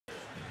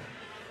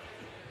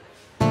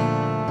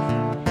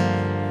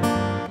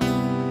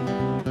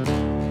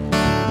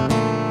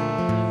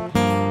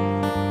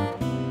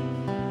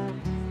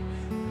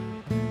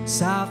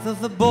south of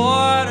the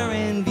border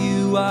in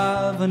view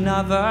of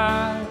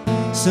another.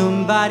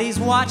 Somebody's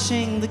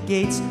watching the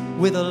gates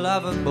with a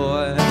lover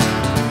boy.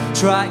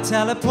 Tried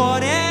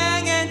teleporting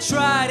and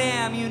tried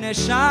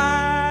ammunition.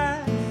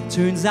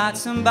 Turns out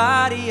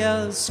somebody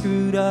else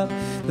screwed up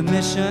the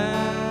mission.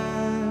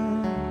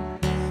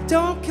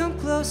 Don't come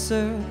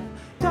closer,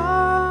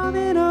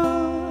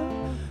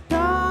 Domino,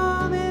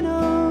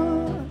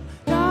 Domino,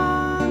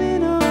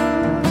 Domino.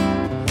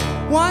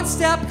 One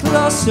step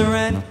closer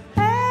and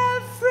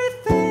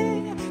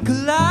everything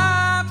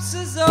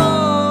collapses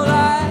all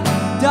like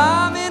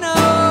domino.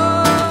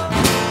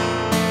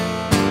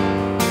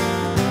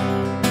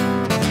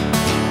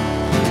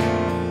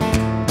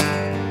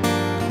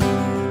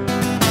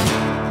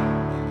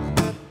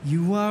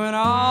 You weren't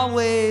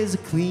always a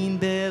clean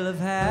bill of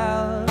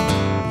health.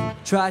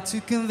 Tried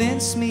to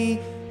convince me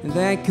and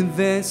then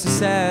convince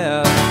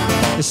yourself.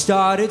 It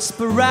started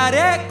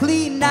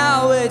sporadically,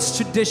 now it's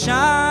tradition.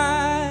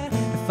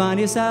 You find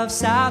yourself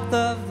south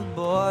of the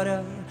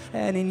border,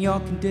 and in your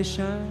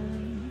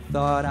condition,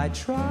 thought I'd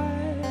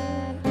try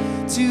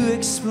to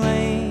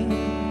explain,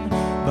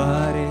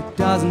 but it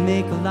doesn't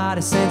make a lot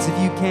of sense if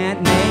you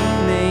can't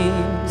name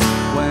names.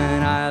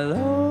 When I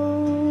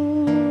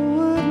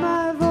lowered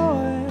my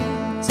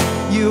voice,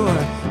 you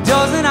were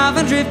dozing off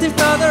and drifting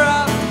further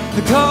up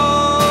the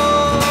coast.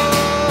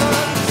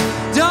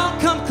 Don't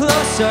come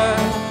closer,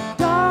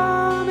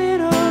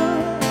 Domino,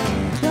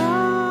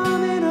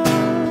 Domino,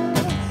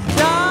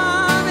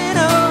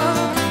 Domino.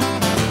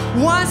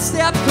 One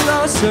step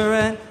closer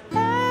and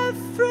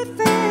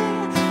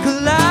everything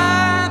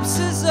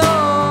collapses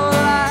all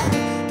like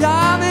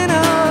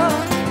domino.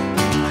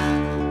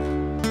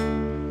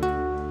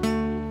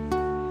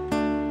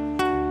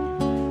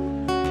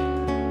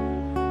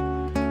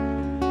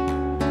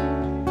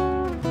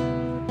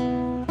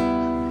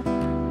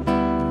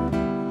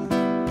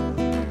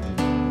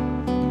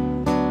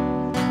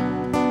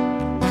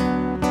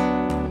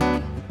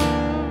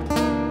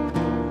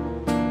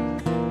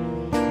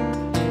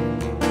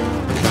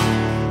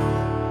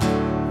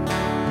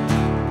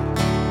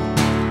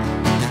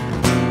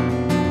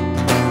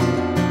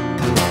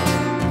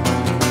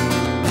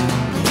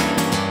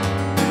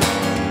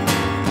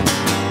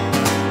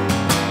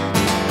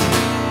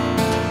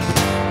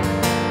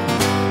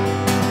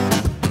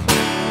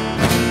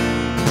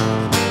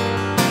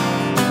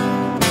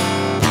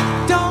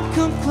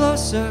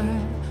 Closer,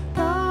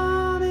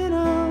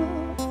 Domino,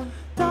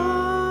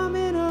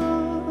 Domino,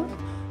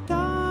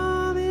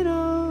 Domino.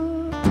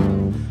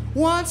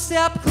 One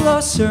step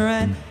closer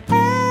and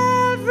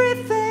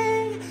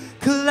everything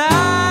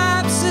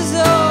collapses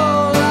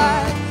all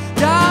like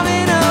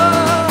domino.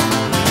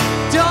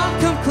 Don't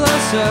come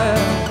closer,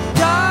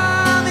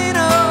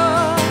 Domino,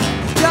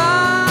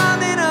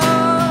 Domino,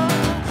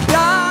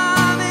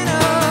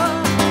 Domino.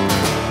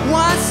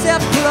 One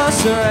step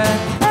closer and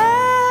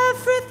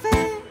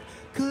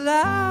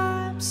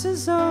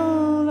collapses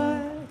all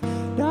like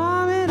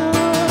domino.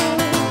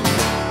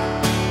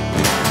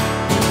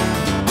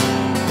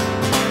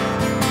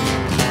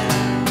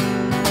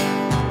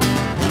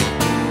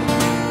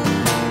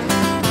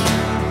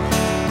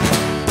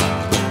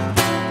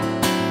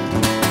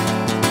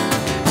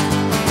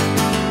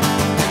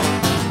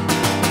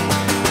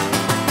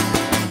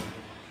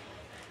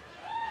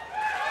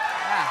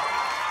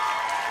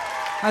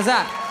 How's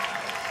that?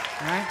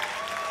 All right.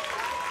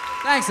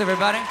 Thanks,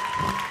 everybody.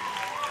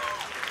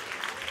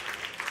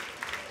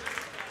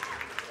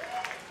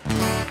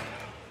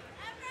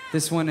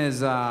 This one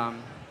is the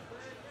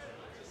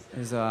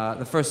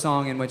first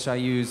song in which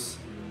I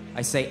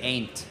say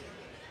ain't.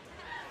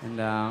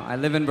 And I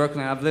live in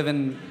Brooklyn. I've lived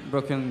in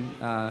Brooklyn,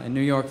 in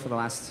New York for the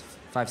last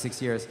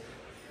 5-6 years.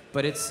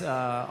 But it's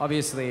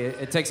obviously,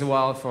 it takes a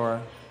while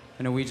for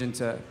a Norwegian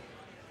to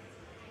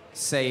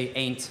say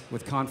ain't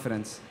with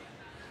confidence.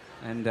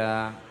 And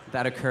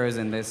that occurs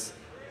in this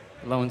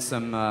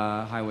lonesome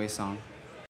highway song.